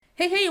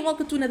Hey, and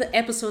welcome to another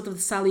episode of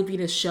the Sally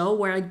Venus Show,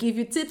 where I give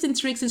you tips and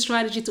tricks and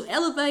strategy to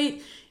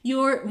elevate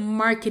your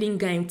marketing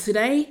game.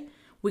 Today,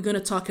 we're going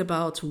to talk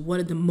about what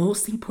are the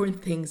most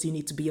important things you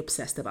need to be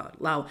obsessed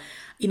about. Now,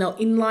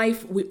 in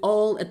life, we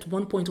all at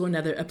one point or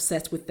another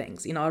obsessed with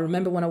things. I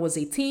remember when I was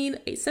 17,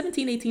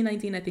 18,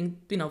 19, I think,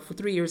 for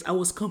 3 years, I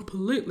was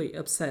completely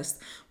obsessed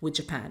with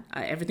Japan.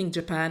 Everything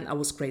Japan, I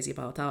was crazy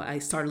about. I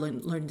started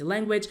learning the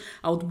language.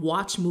 I would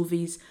watch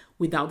movies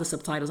without the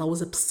subtitles. I was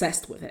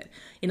obsessed with it,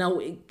 and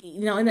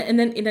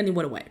then it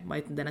went away.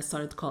 Right? Then I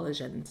started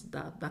college, and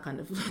that kind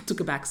of took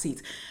a back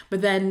seat.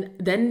 But then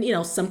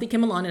something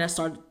came along, and I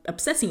started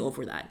obsessing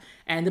over that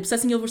and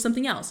obsessing over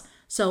something else.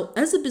 So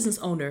as a business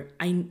owner,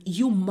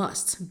 you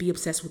must be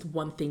obsessed with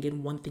one thing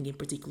and one thing in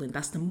particular, and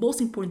that's the most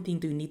important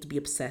thing that you need to be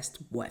obsessed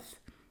with.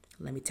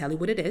 Let me tell you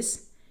what it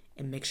is,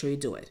 and make sure you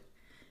do it.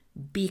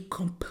 Be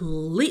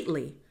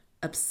completely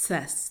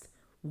obsessed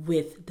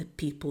with the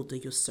people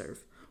that you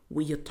serve,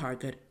 with your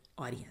target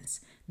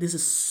audience. This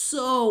is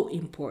so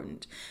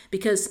important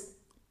because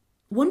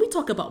when we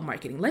talk about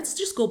marketing, let's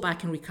just go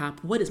back and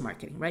recap what is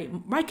marketing, right?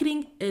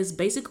 Marketing is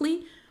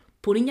basically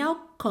putting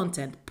out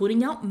content,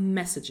 putting out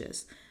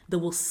messages that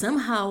will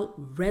somehow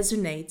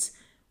resonate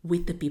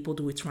with the people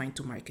that we're trying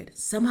to market.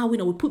 Somehow, we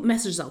put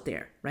messages out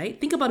there, right?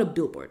 Think about a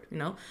billboard,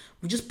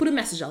 we just put a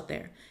message out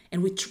there,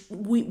 and we just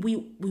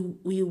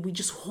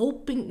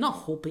not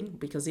hoping,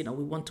 because we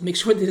want to make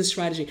sure this is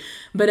strategy,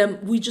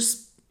 but we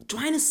just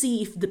trying to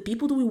see if the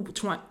people that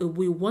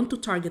we want to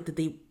target, that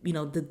they,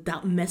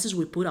 that message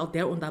we put out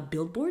there on that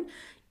billboard,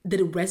 that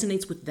it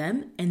resonates with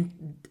them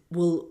and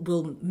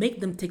will make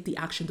them take the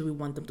action that we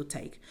want them to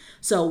take.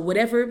 So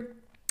whatever.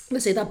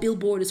 Let's say that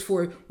billboard is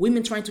for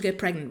women trying to get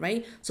pregnant,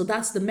 right? So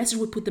that's the message.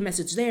 We put the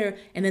message there,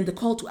 and then the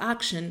call to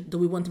action that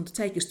we want them to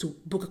take is to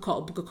book an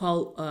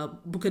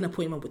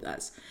appointment with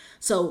us.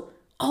 So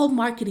all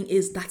marketing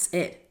is, that's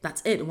it.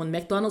 When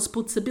McDonald's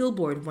puts a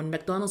billboard, when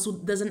McDonald's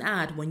does an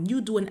ad, when you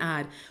do an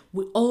ad,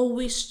 we're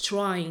always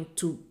trying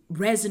to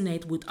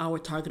resonate with our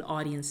target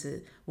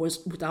audiences,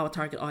 with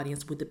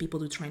the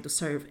people we're trying to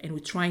serve, and we're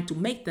trying to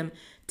make them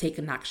take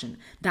an action.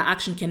 That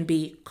action can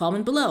be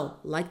comment below,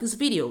 like this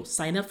video,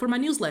 sign up for my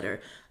newsletter,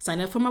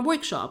 sign up for my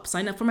workshop,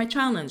 sign up for my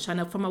challenge, sign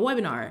up for my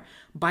webinar,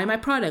 buy my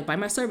product, buy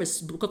my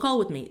service, book a call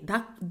with me.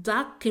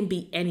 That can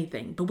be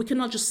anything, but we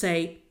cannot just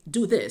say,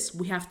 do this.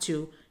 We have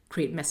to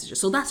create messages.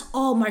 So that's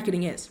all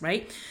marketing is,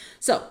 right?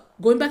 So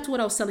going back to what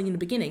I was telling in the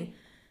beginning,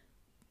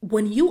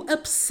 when you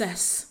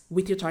obsess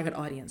with your target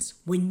audience,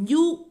 when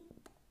you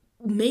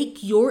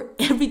make your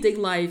everyday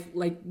life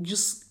like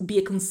just be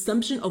a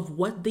consumption of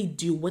what they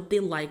do, what they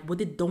like, what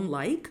they don't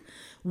like,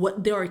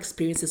 what their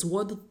experiences,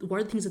 what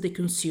are the things that they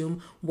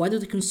consume, why do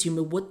they consume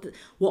it,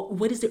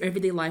 what is their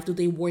everyday life? Do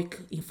they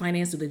work in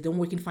finance? Do they don't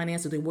work in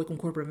finance? Do they work in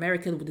corporate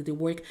America? Do they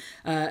work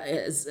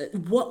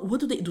what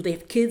do they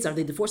have kids? Are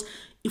they divorced?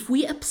 If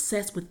we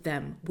obsess with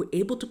them, we're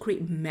able to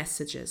create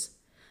messages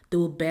that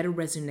will better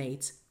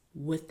resonate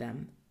with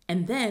them,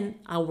 and then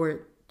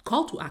our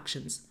call to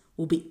actions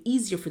will be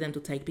easier for them to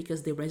take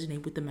because they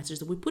resonate with the message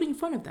that we put in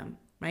front of them,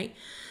 right?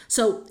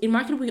 So in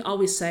marketing, we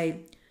always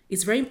say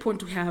it's very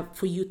important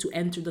for you to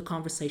enter the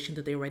conversation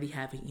that they're already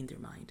having in their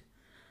mind.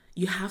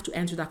 You have to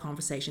enter that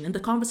conversation, and the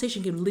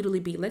conversation can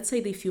literally be, let's say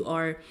that if you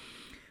are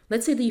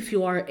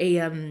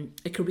a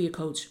career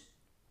coach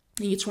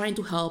and you're trying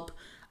to help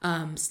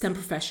STEM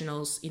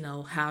professionals,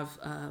 have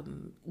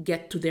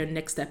get to their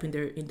next step in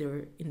their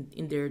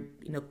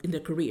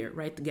career,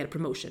 right, to get a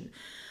promotion.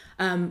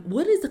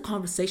 What is the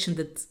conversation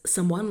that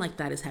someone like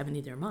that is having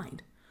in their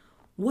mind?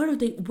 What are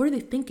they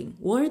thinking?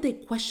 What are they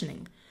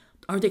questioning?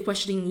 Are they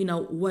questioning,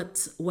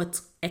 what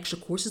extra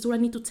courses do I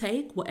need to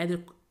take? What other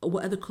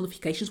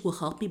qualifications will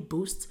help me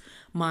boost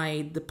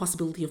the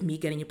possibility of me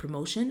getting a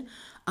promotion?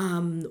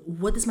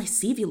 What does my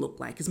CV look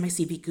like? Is my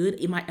CV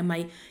good? Am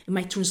I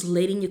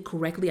translating it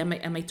correctly?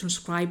 Am I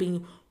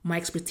transcribing my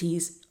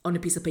expertise on a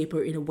piece of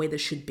paper in a way that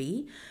should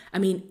be? I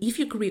mean, if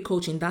you're career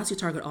coaching, that's your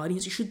target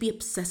audience, you should be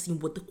obsessing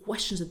with the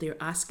questions that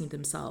they're asking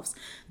themselves,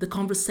 the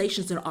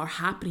conversations that are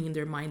happening in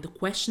their mind, the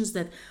questions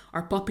that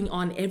are popping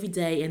on every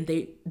day and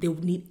they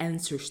need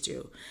answers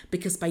to.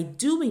 Because by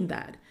doing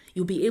that,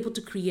 you'll be able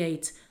to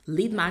create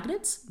lead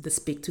magnets that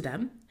speak to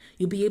them.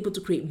 You'll be able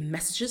to create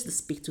messages that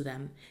speak to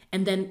them.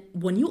 And then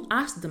when you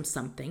ask them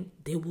something,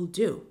 they will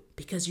do,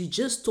 because you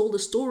just told a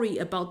story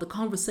about the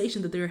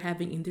conversation that they're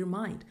having in their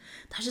mind.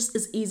 That's just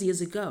as easy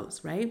as it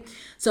goes, right?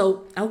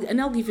 So I'll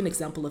give you an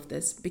example of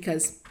this,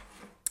 because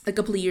a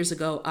couple of years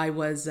ago, I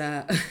was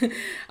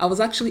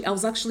actually,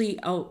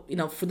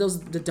 for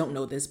those that don't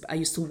know this, I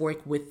used to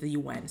work with the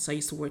UN. So I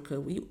used to work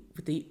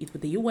with the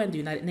UN, the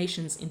United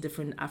Nations, in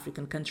different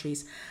African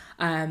countries,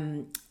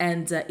 and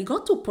it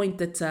got to a point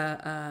that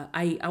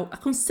I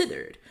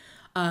considered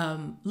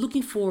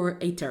looking for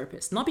a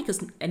therapist, not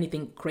because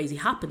anything crazy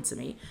happened to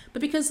me,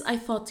 but because I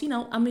thought,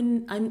 I'm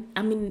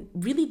in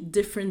really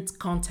different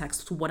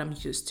context to what I'm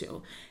used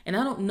to, and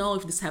I don't know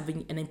if this is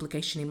having an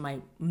implication in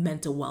my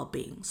mental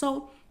well-being.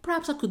 So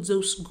perhaps I could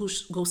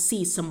go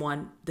see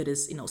someone that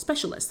is,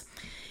 specialist.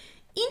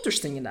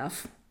 Interesting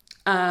enough,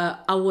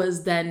 I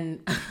was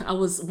then I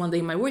was one day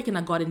in my work and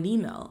I got an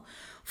email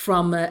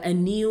from a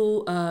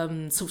new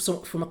so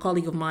from a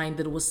colleague of mine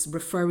that was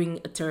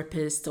referring a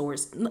therapist, or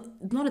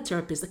not a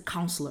therapist, a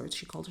counselor.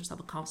 She called herself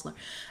a counselor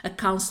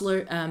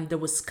that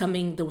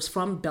was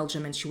from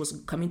Belgium, and she was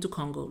coming to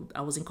Congo.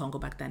 I was in Congo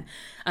back then.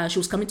 She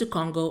was coming to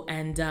Congo,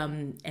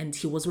 and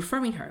he was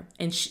referring her,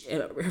 and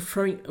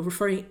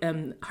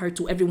referring her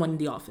to everyone in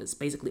the office,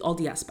 basically all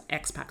the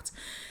expats.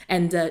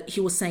 And he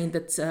was saying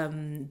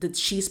that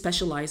she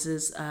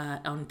specializes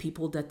on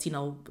people that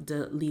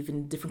that live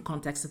in different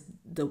contexts,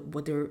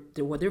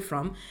 where they're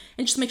from,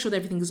 and just make sure that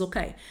everything is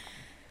okay.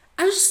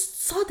 I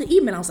just saw the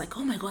email. I was like,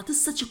 oh my God, this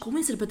is such a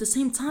coincidence. But at the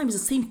same time, it's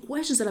the same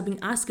questions that I've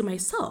been asking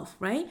myself,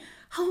 right?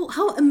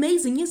 How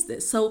amazing is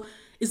this? So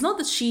it's not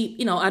that she,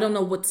 I don't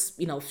know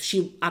if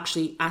she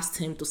actually asked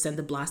him to send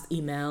the blast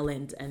email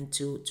and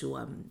to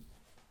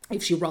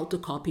if she wrote the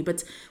copy,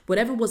 but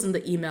whatever was in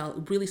the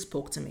email really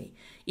spoke to me.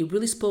 It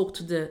really spoke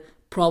to the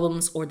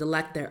problems or the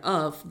lack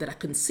thereof that I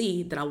couldn't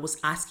see, that I was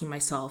asking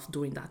myself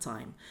during that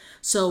time.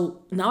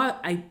 So now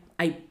I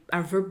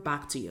revert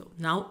back to you.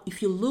 Now,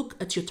 if you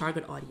look at your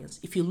target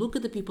audience, if you look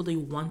at the people that you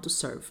want to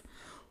serve,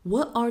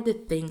 what are the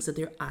things that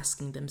they're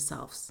asking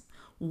themselves?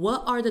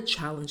 What are the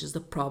challenges, the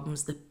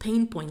problems, the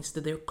pain points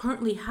that they're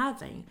currently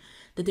having,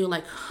 that they're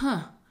like,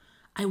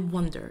 I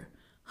wonder,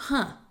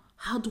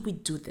 how do we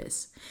do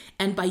this?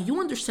 And by you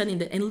understanding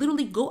that, and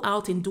literally go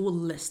out and do a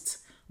list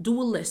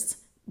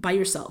by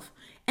yourself.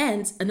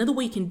 And another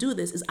way you can do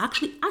this is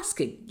actually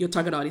asking your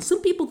target audience.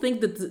 Some people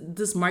think that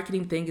this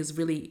marketing thing is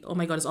really, oh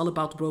my God, it's all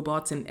about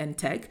robots and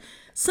tech.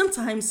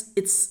 Sometimes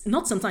it's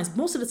not sometimes,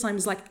 most of the time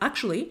it's like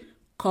actually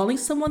calling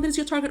someone that is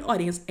your target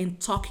audience and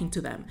talking to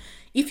them.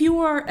 If you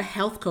are a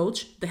health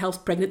coach that helps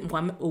pregnant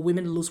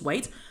women lose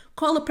weight,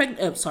 call a not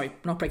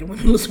pregnant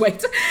women lose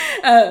weight,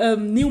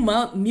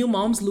 new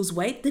moms lose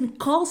weight, then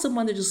call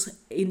someone that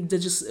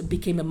just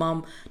became a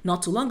mom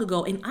not too long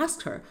ago and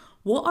ask her,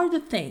 what are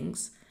the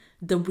things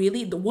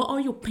what are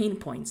your pain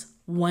points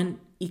when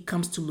it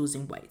comes to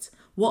losing weight?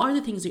 What are the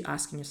things you're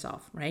asking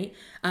yourself, right?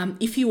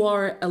 If you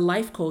are a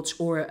life coach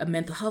or a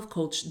mental health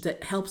coach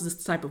that helps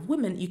this type of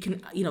women, you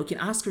can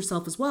ask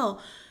yourself as well,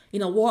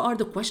 what are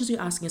the questions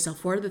you're asking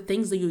yourself? What are the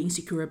things that you're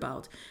insecure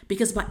about?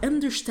 Because by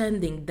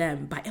understanding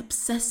them, by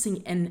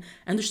obsessing and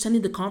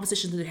understanding the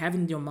conversations that they're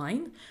having in your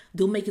mind,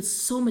 they'll make it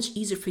so much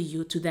easier for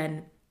you to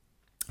then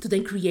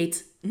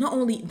create not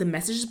only the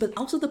messages but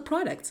also the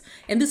products.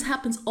 And this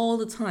happens all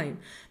the time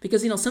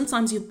because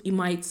sometimes you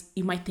might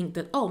think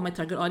that, oh, my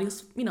target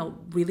audience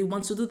really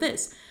wants to do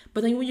this,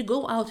 but then when you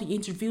go out and you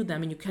interview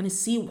them and you kind of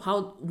see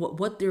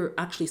what they're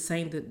actually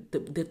saying that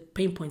the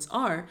pain points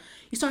are,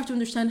 you start to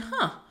understand,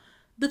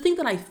 the thing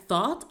that I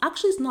thought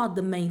actually is not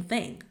the main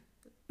thing.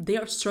 They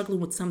are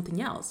struggling with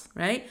something else,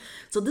 right?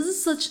 So this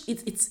is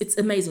it's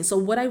amazing. So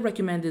what I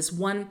recommend is,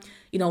 one,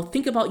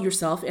 think about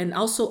yourself and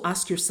also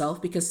ask yourself,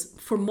 because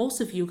for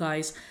most of you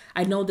guys,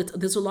 I know that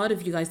there's a lot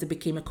of you guys that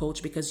became a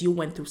coach because you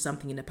went through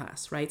something in the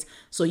past, right?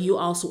 So you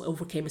also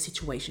overcame a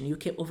situation, you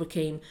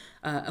overcame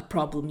a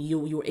problem, you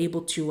were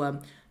able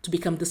to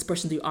become this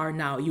person that you are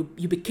now.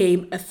 You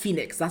became a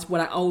phoenix. That's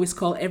what I always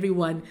call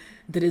everyone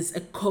that is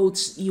a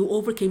coach. You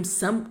overcame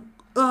some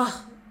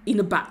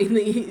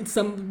in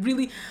some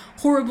really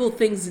horrible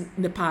things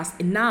in the past,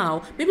 and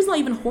now maybe it's not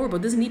even horrible,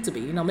 it doesn't need to be,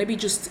 maybe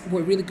just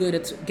we're really good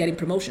at getting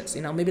promotions,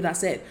 maybe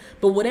that's it.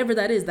 But whatever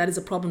that is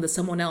a problem that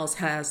someone else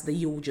has that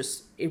you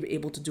just are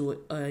able to do it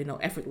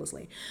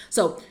effortlessly.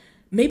 So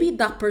maybe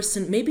the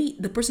person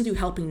that you're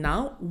helping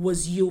now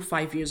was you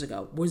 5 years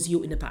ago, was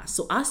you in the past.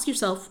 So ask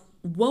yourself,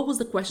 what was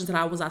the questions that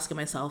I was asking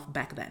myself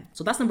back then?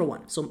 So that's number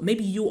one. So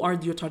maybe you are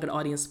your target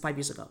audience 5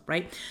 years ago,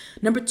 right?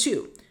 Number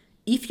two,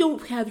 if you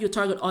have your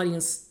target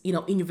audience, in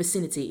your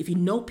vicinity, if you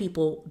know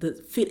people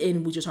that fit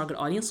in with your target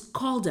audience,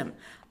 call them,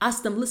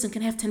 ask them, listen,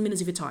 can I have 10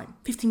 minutes of your time,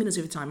 15 minutes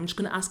of your time? I'm just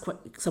going to ask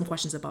some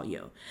questions about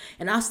you,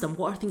 and ask them,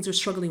 what are things they're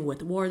struggling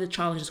with? What are the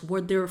challenges?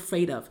 What they're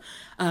afraid of?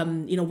 What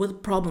are the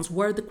problems?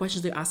 What are the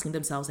questions they're asking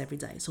themselves every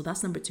day? So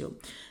that's number two.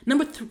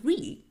 Number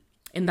three,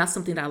 and that's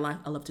something that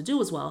I love to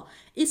do as well,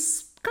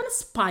 is kind of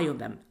spy on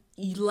them.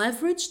 You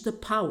leverage the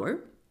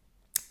power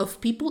of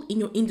people in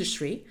your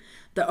industry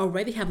that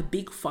already have a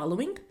big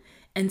following,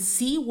 and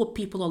see what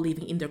people are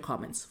leaving in their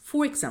comments.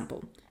 For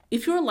example,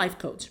 if you're a life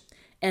coach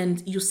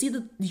and you see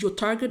that your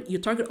target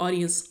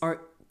audience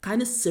are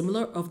kind of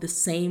similar, of the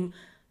same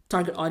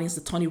target audience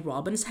that Tony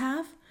Robbins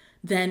have,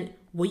 then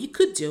what you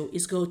could do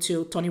is go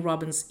to Tony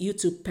Robbins'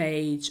 YouTube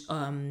page,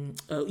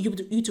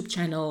 YouTube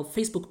channel,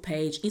 Facebook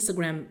page,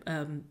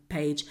 Instagram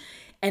page,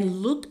 and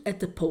look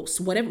at the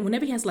posts.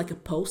 Whenever he has like a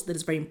post that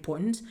is very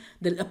important,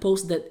 that a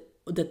post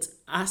that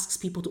asks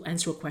people to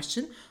answer a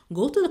question,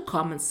 go to the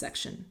comments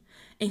section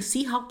and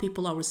see how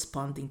people are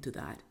responding to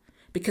that.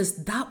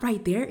 Because that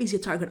right there is your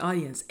target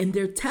audience. And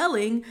they're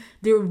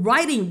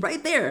writing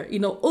right there,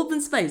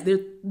 open space.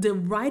 They're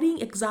writing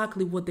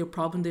exactly what their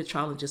problem, their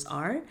challenges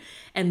are.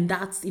 And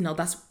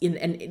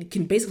and it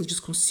can basically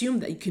just consume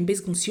that. You can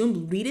basically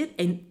read it,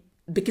 and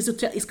because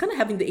it's kind of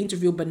having the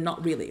interview, but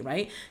not really,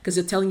 right? Because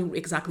you're telling you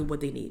exactly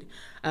what they need,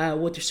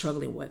 what they're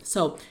struggling with.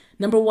 So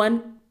number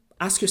one,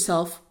 ask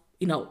yourself,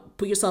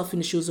 put yourself in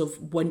the shoes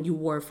of when you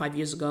were 5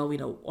 years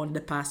ago, on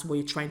the past, where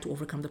you're trying to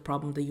overcome the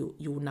problem that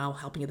you're now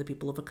helping other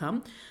people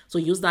overcome. So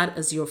use that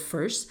as your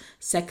first.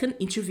 Second,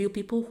 interview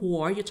people who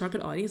are your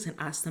target audience and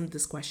ask them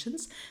these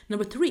questions.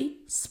 Number three,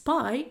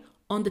 spy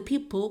on the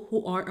people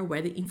who are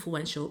already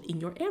influential in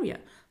your area.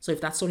 So if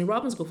that's Tony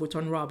Robbins, go for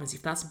Tony Robbins.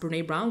 If that's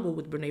Brene Brown, go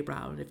with Brene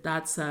Brown. If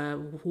that's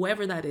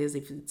whoever that is,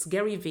 if it's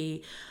Gary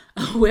Vee,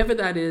 whoever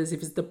that is,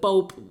 if it's the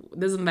Pope,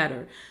 doesn't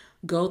matter.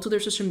 Go to their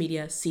social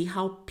media, see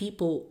how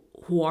people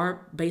who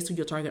are based on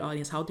your target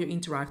audience, how they're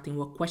interacting,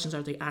 what questions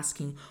are they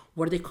asking,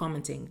 what are they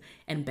commenting,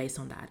 and based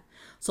on that.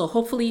 So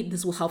hopefully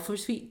this will help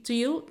to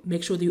you.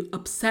 Make sure that you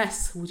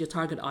obsess with your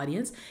target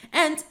audience.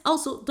 And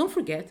also don't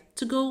forget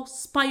to go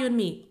spy on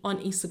me on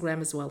Instagram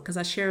as well, because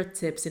I share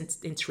tips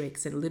and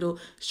tricks and little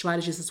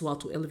strategies as well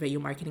to elevate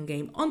your marketing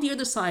game on the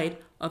other side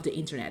of the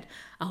internet.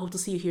 I hope to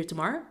see you here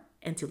tomorrow.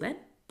 Until then,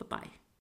 bye-bye.